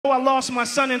I lost my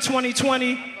son in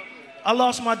 2020. I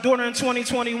lost my daughter in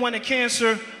 2021 to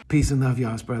cancer. Peace and love,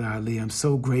 y'all. It's Brother Ali. I'm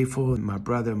so grateful. My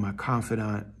brother, my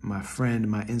confidant, my friend,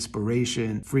 my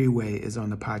inspiration, Freeway, is on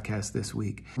the podcast this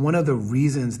week. One of the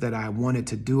reasons that I wanted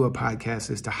to do a podcast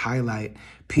is to highlight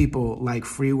people like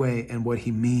Freeway and what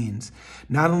he means.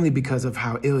 Not only because of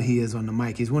how ill he is on the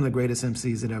mic. He's one of the greatest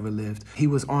MCs that ever lived. He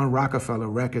was on Rockefeller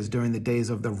Records during the days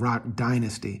of the rock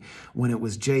dynasty, when it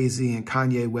was Jay-Z and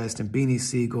Kanye West and Beanie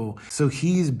Siegel. So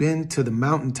he's been to the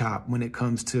mountaintop when it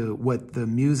comes to what the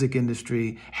music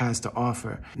industry has to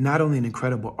offer. Not only an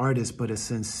incredible artist, but a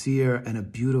sincere and a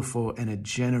beautiful and a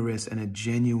generous and a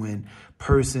genuine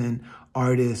person,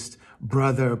 artist,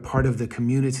 brother, part of the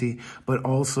community, but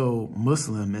also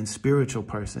Muslim and spiritual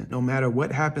person. No matter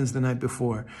what happens the night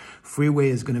before, Freeway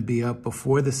is going to be up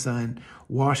before the sun,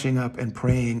 washing up and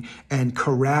praying and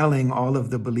corralling all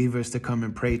of the believers to come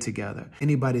and pray together.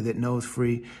 Anybody that knows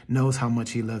Free knows how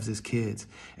much he loves his kids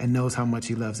and knows how much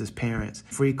he loves his parents.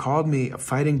 Free called me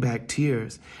fighting back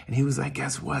tears, and he was like,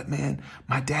 guess what, man?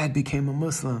 My dad became a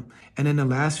Muslim. And in the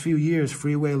last few years,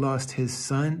 Freeway lost his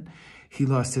son, he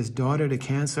lost his daughter to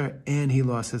cancer, and he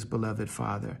lost his beloved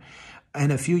father.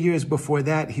 And a few years before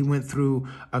that, he went through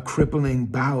a crippling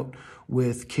bout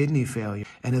with kidney failure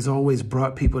and has always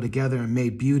brought people together and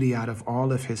made beauty out of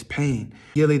all of his pain.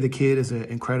 Gilly the Kid is an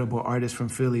incredible artist from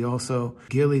Philly also.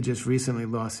 Gilly just recently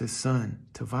lost his son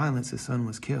to violence. His son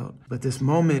was killed. But this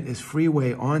moment is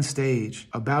Freeway on stage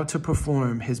about to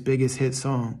perform his biggest hit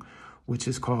song, which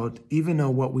is called Even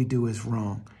Though What We Do Is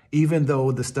Wrong. Even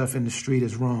though the stuff in the street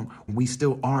is wrong, we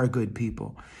still are good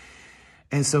people.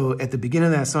 And so at the beginning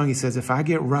of that song, he says, if I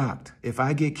get rocked, if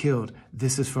I get killed,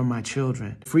 this is for my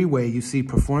children. Freeway, you see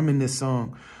performing this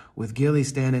song with Gilly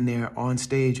standing there on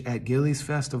stage at Gilly's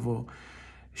festival,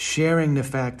 sharing the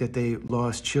fact that they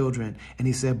lost children. And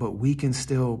he said, but we can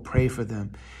still pray for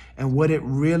them. And what it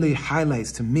really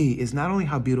highlights to me is not only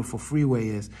how beautiful Freeway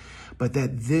is, but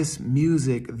that this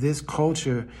music, this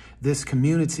culture, this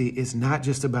community is not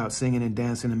just about singing and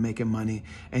dancing and making money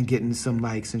and getting some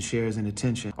likes and shares and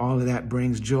attention. All of that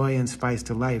brings joy and spice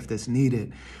to life that's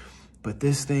needed. But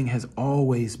this thing has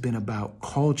always been about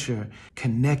culture,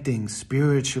 connecting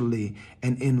spiritually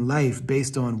and in life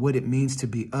based on what it means to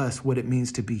be us, what it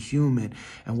means to be human,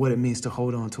 and what it means to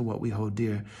hold on to what we hold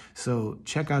dear. So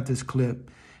check out this clip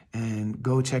and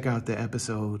go check out the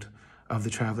episode of the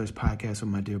Travelers Podcast with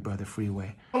my dear brother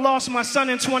Freeway. I lost my son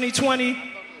in 2020.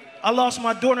 I lost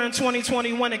my daughter in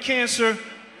 2021 to cancer.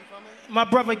 My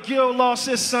brother Gil lost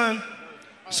his son.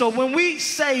 So when we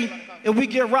say if we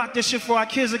get rocked this shit for our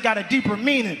kids, it got a deeper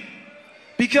meaning.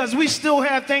 Because we still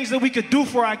have things that we could do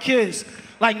for our kids,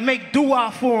 like make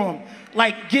dua for them,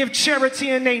 like give charity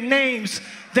in their names,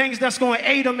 things that's going to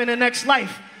aid them in the next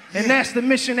life. And that's the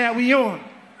mission that we on.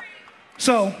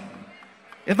 So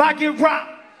if I get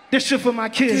rocked, this shit for my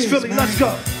kids. Philly, man. Let's go.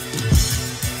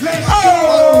 Let's go.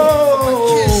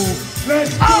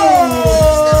 Let's go.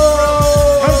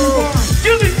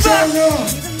 Give me back.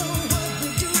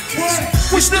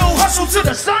 We still hustle till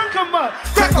the sun come up.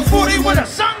 Crack a 40 when the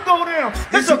sun go down.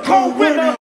 It's a cold winter.